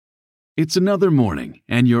It's another morning,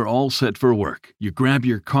 and you're all set for work. You grab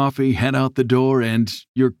your coffee, head out the door, and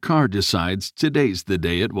your car decides today's the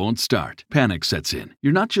day it won't start. Panic sets in.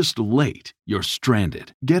 You're not just late, you're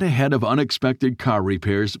stranded. Get ahead of unexpected car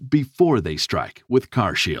repairs before they strike with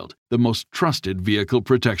CarShield, the most trusted vehicle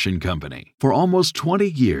protection company. For almost 20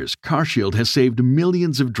 years, CarShield has saved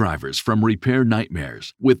millions of drivers from repair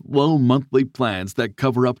nightmares with low monthly plans that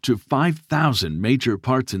cover up to 5,000 major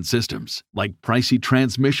parts and systems, like pricey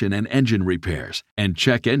transmission and engine repairs and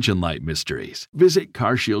check engine light mysteries. Visit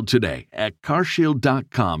CarShield today at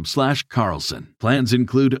carshield.com/Carlson. Plans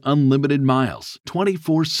include unlimited miles,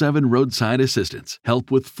 24/7 roadside assistance, help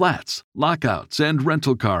with flats, lockouts, and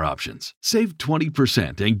rental car options. Save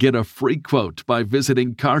 20% and get a free quote by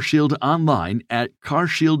visiting CarShield online at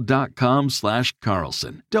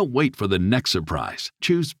carshield.com/Carlson. Don't wait for the next surprise.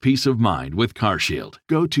 Choose peace of mind with CarShield.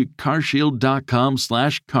 Go to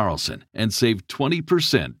carshield.com/Carlson and save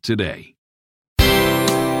 20% today.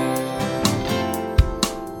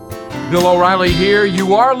 Bill O'Reilly here.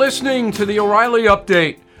 You are listening to the O'Reilly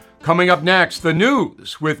Update. Coming up next, the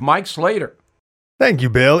news with Mike Slater. Thank you,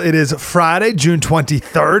 Bill. It is Friday, June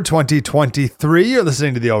 23rd, 2023. You're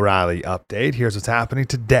listening to the O'Reilly Update. Here's what's happening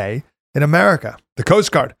today in America. The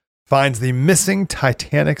Coast Guard finds the missing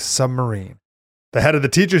Titanic submarine. The head of the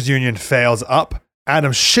teachers union fails up.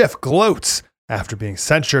 Adam Schiff gloats after being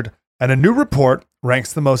censured. And a new report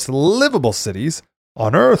ranks the most livable cities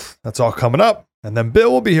on Earth. That's all coming up. And then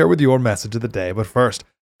Bill will be here with your message of the day. But first,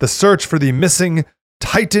 the search for the missing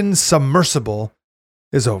Titan submersible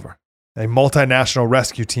is over. A multinational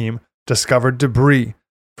rescue team discovered debris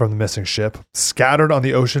from the missing ship scattered on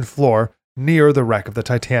the ocean floor near the wreck of the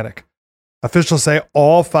Titanic. Officials say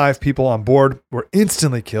all 5 people on board were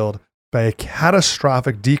instantly killed by a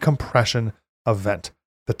catastrophic decompression event.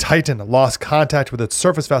 The Titan lost contact with its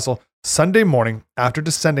surface vessel Sunday morning after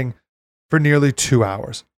descending for nearly 2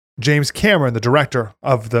 hours. James Cameron, the director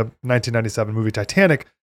of the 1997 movie Titanic,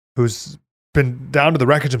 who's been down to the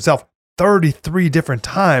wreckage himself 33 different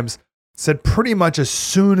times, said pretty much as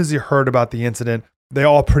soon as he heard about the incident, they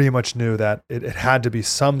all pretty much knew that it had to be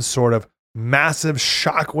some sort of massive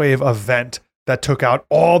shockwave event that took out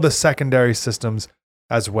all the secondary systems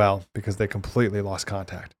as well, because they completely lost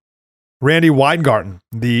contact. Randy Weingarten,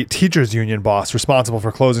 the teachers union boss responsible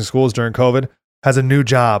for closing schools during COVID, has a new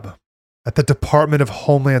job at the Department of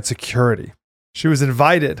Homeland Security. She was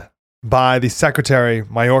invited by the Secretary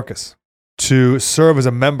Mayorkas to serve as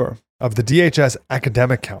a member of the DHS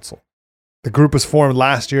Academic Council. The group was formed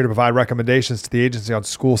last year to provide recommendations to the agency on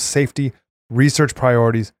school safety, research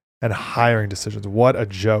priorities, and hiring decisions. What a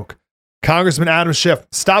joke. Congressman Adam Schiff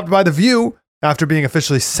stopped by The View after being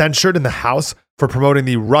officially censured in the House for promoting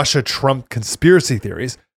the Russia-Trump conspiracy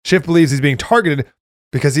theories. Schiff believes he's being targeted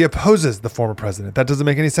because he opposes the former president. That doesn't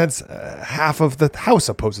make any sense. Half of the House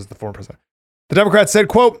opposes the former president. The Democrats said,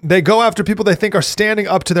 quote, they go after people they think are standing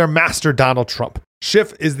up to their master, Donald Trump.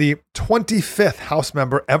 Schiff is the 25th House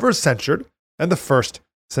member ever censured and the first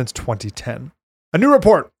since 2010. A new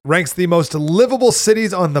report ranks the most livable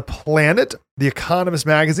cities on the planet. The Economist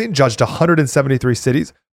magazine judged 173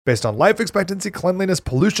 cities based on life expectancy, cleanliness,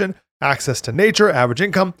 pollution, access to nature, average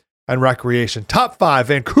income, and recreation. Top 5,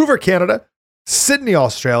 Vancouver, Canada, Sydney,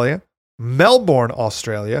 Australia, Melbourne,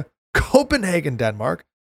 Australia, Copenhagen, Denmark,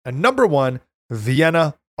 and number 1,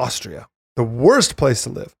 Vienna, Austria. The worst place to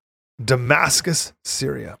live, Damascus,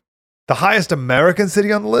 Syria. The highest American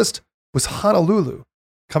city on the list was Honolulu,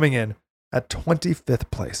 coming in at 25th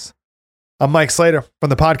place. I'm Mike Slater from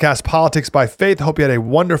the podcast Politics by Faith. Hope you had a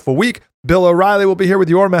wonderful week. Bill O'Reilly will be here with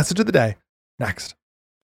your message of the day next.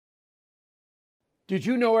 Did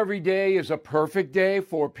you know every day is a perfect day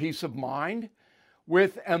for peace of mind?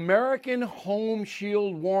 With American Home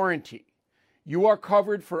Shield Warranty, you are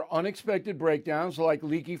covered for unexpected breakdowns like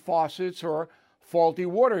leaky faucets or faulty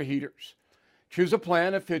water heaters. Choose a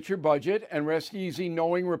plan that fits your budget and rest easy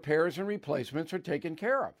knowing repairs and replacements are taken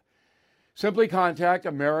care of. Simply contact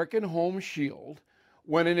American Home Shield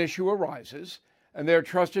when an issue arises, and their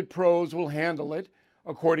trusted pros will handle it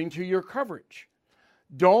according to your coverage.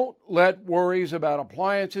 Don't let worries about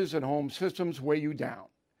appliances and home systems weigh you down.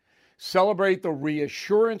 Celebrate the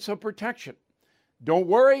reassurance of protection. Don't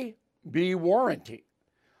worry, be warranty.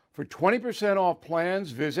 For 20% off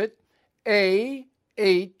plans, visit ahs.com/bill.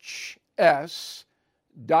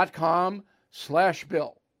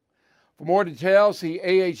 For more details, see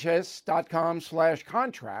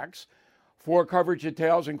ahs.com/contracts for coverage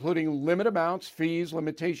details, including limit amounts, fees,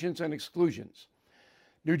 limitations, and exclusions.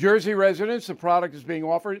 New Jersey residents, the product is being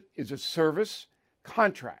offered is a service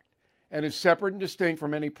contract and is separate and distinct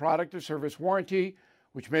from any product or service warranty,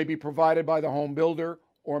 which may be provided by the home builder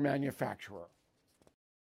or manufacturer.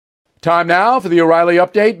 Time now for the O'Reilly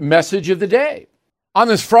Update message of the day. On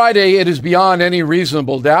this Friday, it is beyond any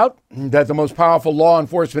reasonable doubt that the most powerful law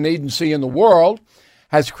enforcement agency in the world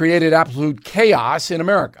has created absolute chaos in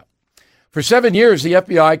America. For 7 years, the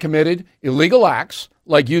FBI committed illegal acts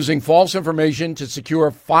like using false information to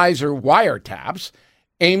secure Pfizer wiretaps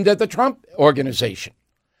aimed at the Trump Organization.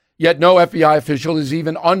 Yet no FBI official is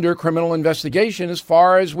even under criminal investigation as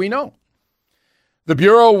far as we know. The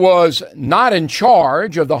Bureau was not in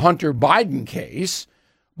charge of the Hunter Biden case,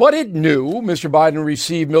 but it knew Mr. Biden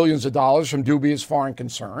received millions of dollars from dubious foreign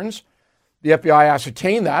concerns. The FBI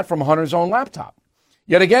ascertained that from Hunter's own laptop.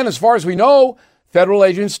 Yet again, as far as we know, federal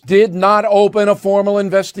agents did not open a formal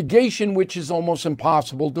investigation, which is almost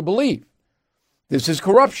impossible to believe. This is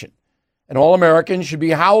corruption, and all Americans should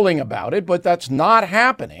be howling about it, but that's not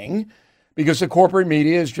happening because the corporate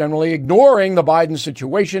media is generally ignoring the Biden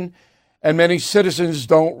situation, and many citizens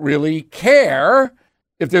don't really care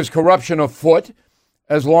if there's corruption afoot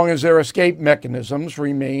as long as their escape mechanisms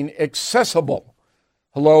remain accessible.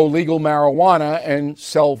 Hello, legal marijuana and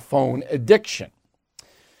cell phone addiction.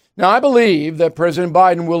 Now, I believe that President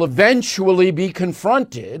Biden will eventually be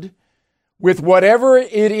confronted with whatever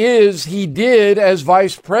it is he did as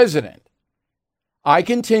vice president. I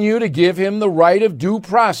continue to give him the right of due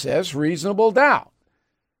process, reasonable doubt.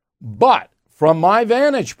 But from my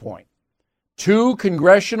vantage point, 2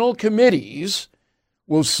 congressional committees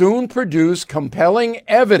will soon produce compelling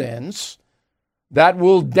evidence that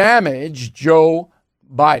will damage Joe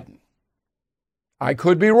Biden. I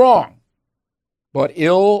could be wrong, but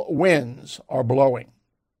ill winds are blowing.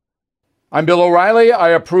 I'm Bill O'Reilly. I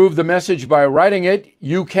approve the message by writing it.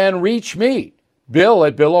 You can reach me, Bill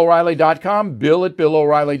at BillO'Reilly.com, Bill at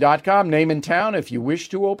BillO'Reilly.com, name and town if you wish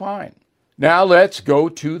to opine. Now let's go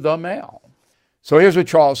to the mail. So here's what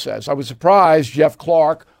Charles says. I was surprised Jeff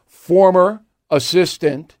Clark, former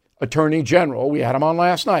Assistant Attorney General, we had him on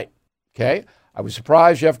last night, okay? I was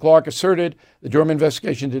surprised Jeff Clark asserted the Durham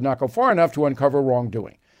investigation did not go far enough to uncover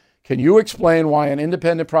wrongdoing. Can you explain why an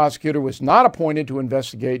independent prosecutor was not appointed to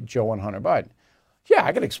investigate Joe and Hunter Biden? Yeah,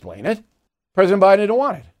 I can explain it. President Biden didn't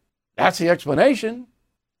want it. That's the explanation.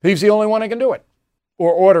 He's the only one that can do it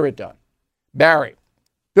or order it done. Barry.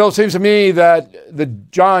 Bill, it seems to me that the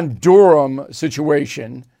John Durham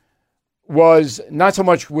situation was not so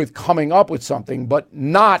much with coming up with something, but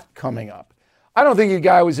not coming up. I don't think the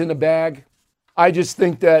guy was in the bag. I just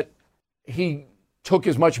think that he took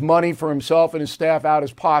as much money for himself and his staff out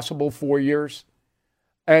as possible 4 years.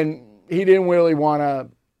 And he didn't really want to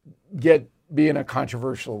be in a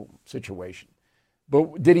controversial situation.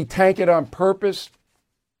 But did he tank it on purpose?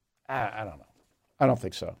 I don't know. I don't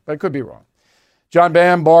think so. But I could be wrong. John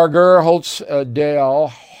Bambarger,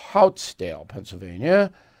 Houtsdale,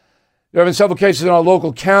 Pennsylvania. There have been several cases in our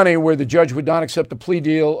local county where the judge would not accept the plea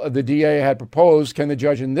deal the DA had proposed. Can the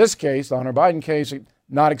judge in this case, the Hunter Biden case,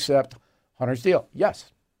 not accept Hunter's deal?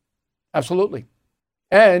 Yes, absolutely.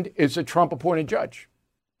 And it's a Trump-appointed judge.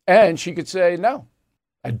 And she could say no.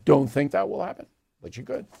 I don't think that will happen, but she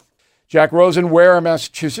could. Jack Rosen, Wareham,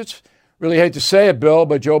 Massachusetts. Really hate to say it, Bill,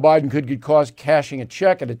 but Joe Biden could get caught cashing a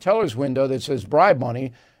check at a teller's window that says bribe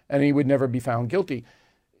money, and he would never be found guilty.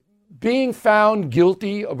 Being found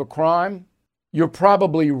guilty of a crime, you're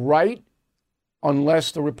probably right,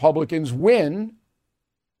 unless the Republicans win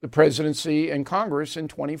the presidency and Congress in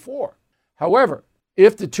 24. However,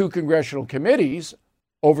 if the 2 congressional committees,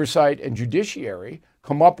 Oversight and Judiciary,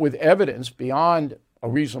 come up with evidence beyond a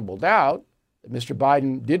reasonable doubt that Mr.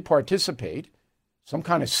 Biden did participate, some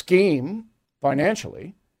kind of scheme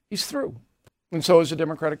financially, he's through. And so is the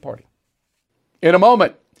Democratic Party. In a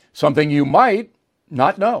moment, something you might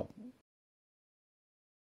not know.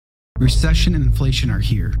 Recession and inflation are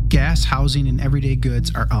here. Gas, housing, and everyday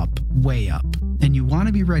goods are up, way up. And you want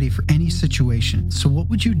to be ready for any situation. So what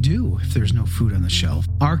would you do if there's no food on the shelf?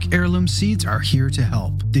 ARC Heirloom Seeds are here to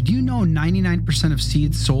help. Did you know 99% of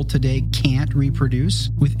seeds sold today can't reproduce?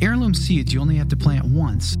 With Heirloom Seeds, you only have to plant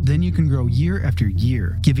once. Then you can grow year after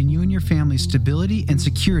year, giving you and your family stability and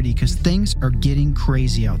security because things are getting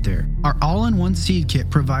crazy out there. Our all-in-one seed kit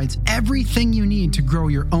provides everything you need to grow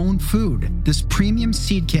your own food. This premium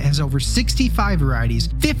seed kit has over 65 varieties,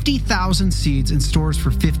 50,000 seeds in stores for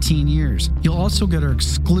 15 years. You'll also get our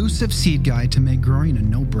exclusive seed guide to make growing a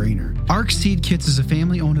no-brainer. ARC Seed Kits is a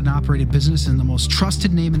family-owned and operated business and the most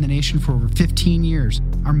trusted name in the nation for over 15 years.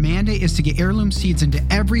 Our mandate is to get heirloom seeds into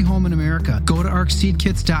every home in America. Go to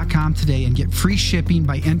arcseedkits.com today and get free shipping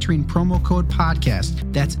by entering promo code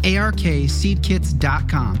podcast. That's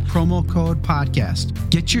ARKseedkits.com, promo code podcast.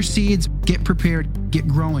 Get your seeds, get prepared, get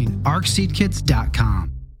growing.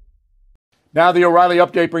 arcseedkits.com. Now the O'Reilly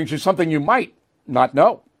Update brings you something you might not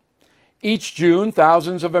know. Each June,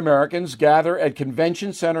 thousands of Americans gather at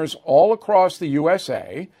convention centers all across the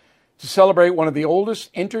USA to celebrate one of the oldest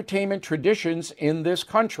entertainment traditions in this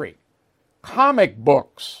country, comic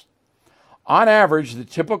books. On average, the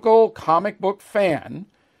typical comic book fan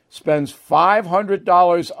spends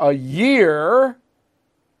 $500 a year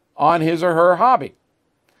on his or her hobby.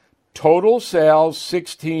 Total sales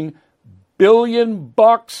 $16 billion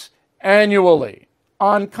annually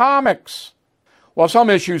on comics. While some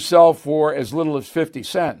issues sell for as little as 50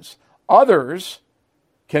 cents, others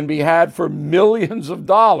can be had for millions of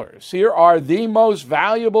dollars. Here are the most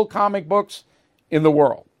valuable comic books in the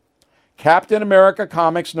world. Captain America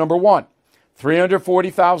Comics #1,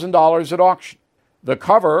 $340,000 at auction. The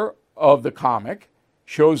cover of the comic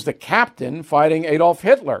shows the captain fighting Adolf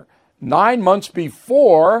Hitler 9 months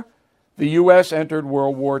before the U.S. entered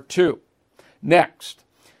World War II. Next,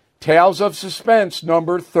 Tales of Suspense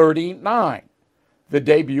 #39, the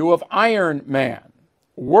debut of Iron Man,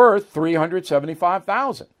 worth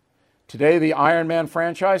 $375,000. Today, the Iron Man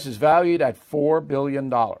franchise is valued at $4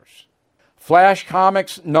 billion. Flash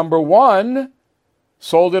Comics #1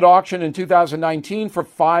 sold at auction in 2019 for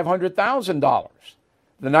 $500,000.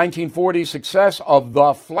 The 1940 success of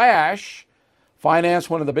The Flash financed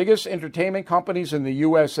one of the biggest entertainment companies in the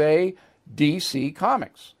USA, DC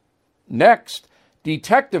Comics. Next,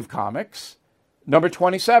 Detective Comics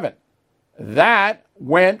 #27. That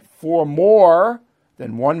went for more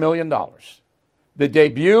than $1 million. The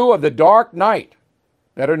debut of The Dark Knight,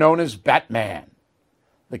 better known as Batman.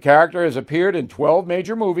 The character has appeared in 12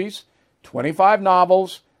 major movies, 25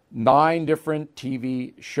 novels, 9 different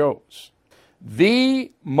TV shows.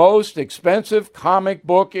 The most expensive comic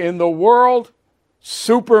book in the world,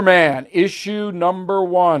 Superman, issue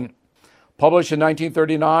 #1. Published in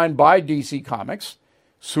 1939 by DC Comics,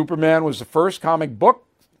 Superman was the first comic book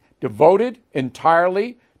devoted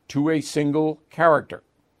entirely to a single character.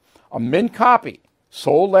 A mint copy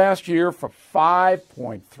sold last year for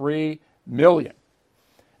 $5.3 million.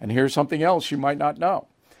 And here's something else you might not know.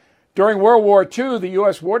 During World War II, the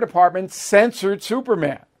U.S. War Department censored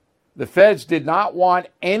Superman. The feds did not want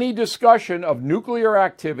any discussion of nuclear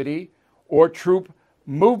activity or troop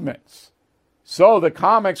movements. So the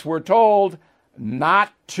comics were told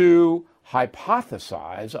not to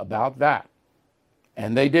hypothesize about that.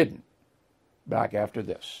 And they didn't. Back after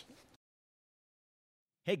this.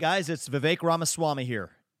 Hey guys, it's Vivek Ramaswamy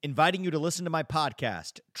here, inviting you to listen to my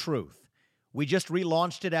podcast, Truth. We just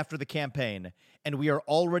relaunched it after the campaign, and we are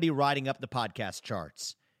already riding up the podcast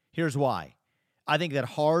charts. Here's why. I think that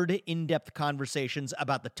hard, in-depth conversations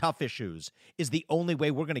about the tough issues is the only way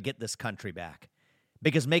we're going to get this country back.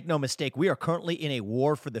 Because make no mistake, we are currently in a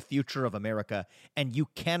war for the future of America, and you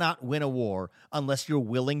cannot win a war unless you're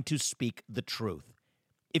willing to speak the truth.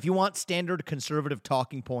 If you want standard conservative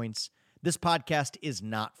talking points, this podcast is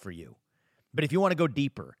not for you. But if you want to go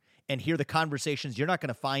deeper and hear the conversations you're not going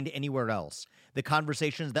to find anywhere else, the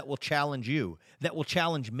conversations that will challenge you, that will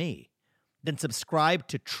challenge me, then subscribe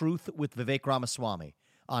to Truth with Vivek Ramaswamy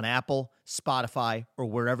on Apple, Spotify, or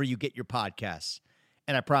wherever you get your podcasts.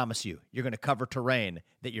 And I promise you, you're going to cover terrain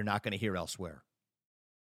that you're not going to hear elsewhere.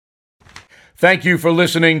 Thank you for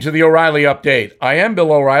listening to the O'Reilly Update. I am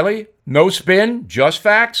Bill O'Reilly. No spin, just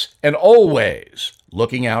facts, and always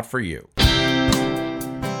looking out for you.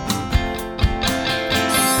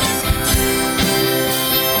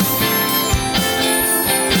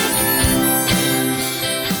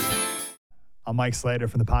 I'm Mike Slater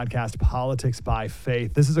from the podcast Politics by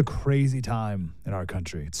Faith. This is a crazy time in our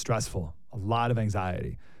country. It's stressful, a lot of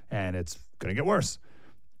anxiety, and it's going to get worse.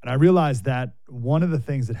 And I realized that one of the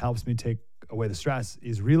things that helps me take away the stress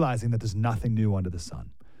is realizing that there's nothing new under the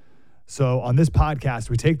sun. So on this podcast,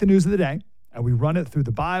 we take the news of the day and we run it through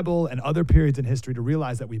the Bible and other periods in history to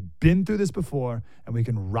realize that we've been through this before and we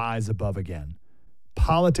can rise above again.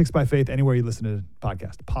 Politics by Faith, anywhere you listen to the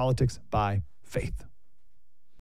podcast. Politics by Faith.